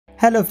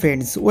Hello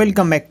friends,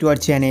 welcome back to our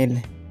channel.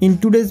 In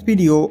today's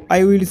video,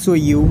 I will show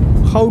you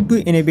how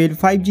to enable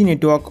 5G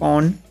network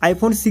on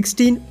iPhone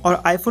 16 or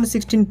iPhone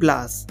 16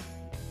 Plus.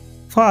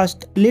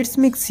 First, let's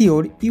make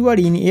sure you are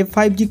in a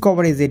 5G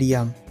coverage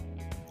area.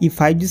 If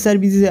 5G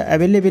service is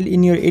available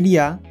in your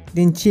area,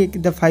 then check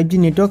the 5G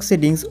network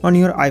settings on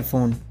your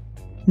iPhone.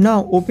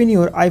 Now open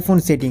your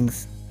iPhone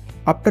settings.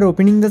 After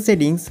opening the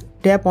settings,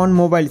 tap on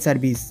mobile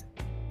service.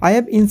 I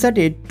have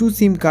inserted two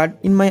SIM cards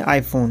in my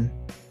iPhone.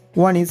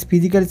 One is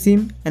physical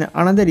SIM and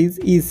another is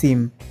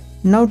eSIM.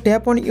 Now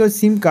tap on your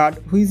SIM card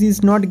which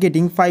is not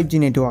getting 5G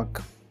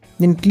network.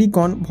 Then click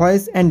on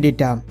Voice and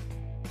Data.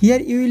 Here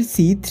you will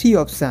see three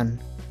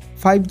options.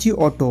 5G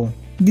Auto.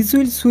 This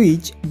will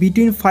switch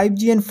between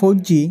 5G and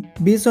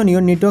 4G based on your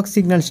network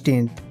signal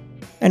strength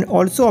and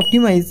also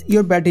optimize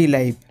your battery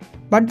life.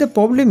 But the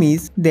problem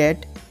is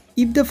that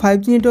if the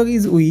 5G network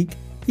is weak,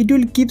 it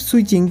will keep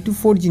switching to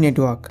 4G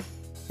network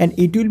and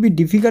it will be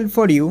difficult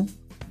for you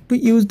to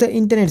use the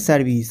internet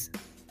service.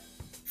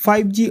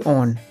 5G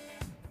On.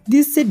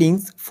 These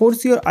settings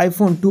force your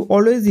iPhone to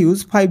always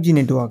use 5G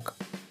network.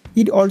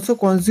 It also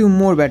consumes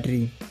more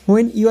battery.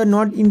 When you are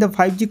not in the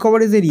 5G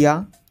coverage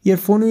area, your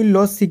phone will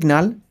lose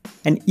signal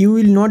and you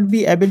will not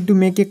be able to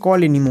make a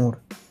call anymore.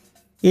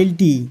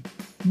 LTE.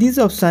 This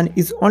option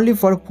is only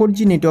for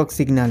 4G network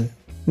signal.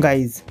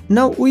 Guys,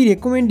 now we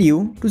recommend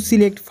you to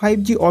select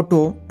 5G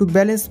Auto to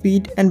balance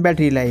speed and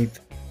battery life.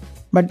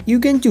 But you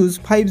can choose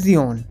 5G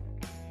On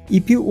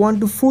if you want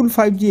to full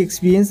 5G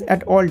experience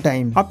at all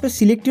time. After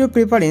select your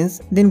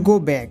preference, then go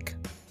back.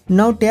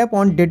 Now tap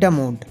on data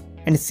mode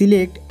and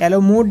select allow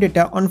more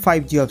data on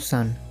 5G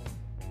option.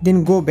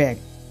 Then go back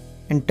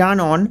and turn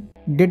on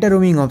data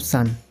roaming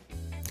option.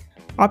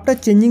 After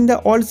changing the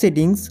all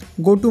settings,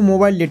 go to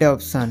mobile data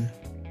option.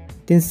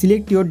 Then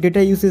select your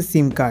data usage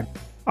SIM card.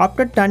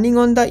 After turning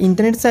on the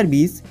internet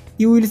service,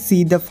 you will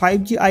see the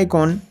 5G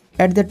icon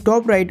at the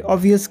top right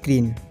of your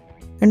screen.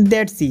 And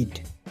that's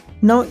it.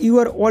 Now you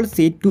are all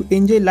set to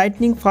enjoy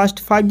lightning fast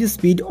 5G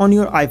speed on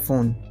your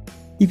iPhone.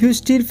 If you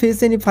still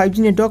face any 5G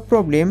network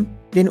problem,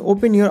 then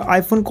open your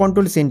iPhone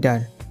control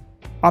center.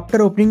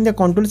 After opening the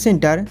control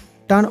center,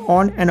 turn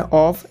on and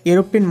off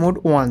aeroplane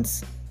mode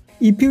once.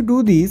 If you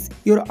do this,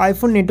 your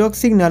iPhone network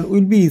signal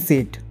will be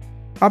reset.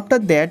 After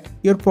that,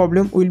 your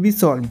problem will be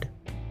solved.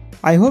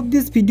 I hope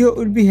this video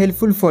will be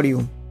helpful for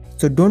you.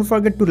 So don't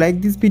forget to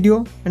like this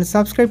video and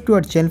subscribe to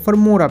our channel for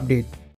more updates.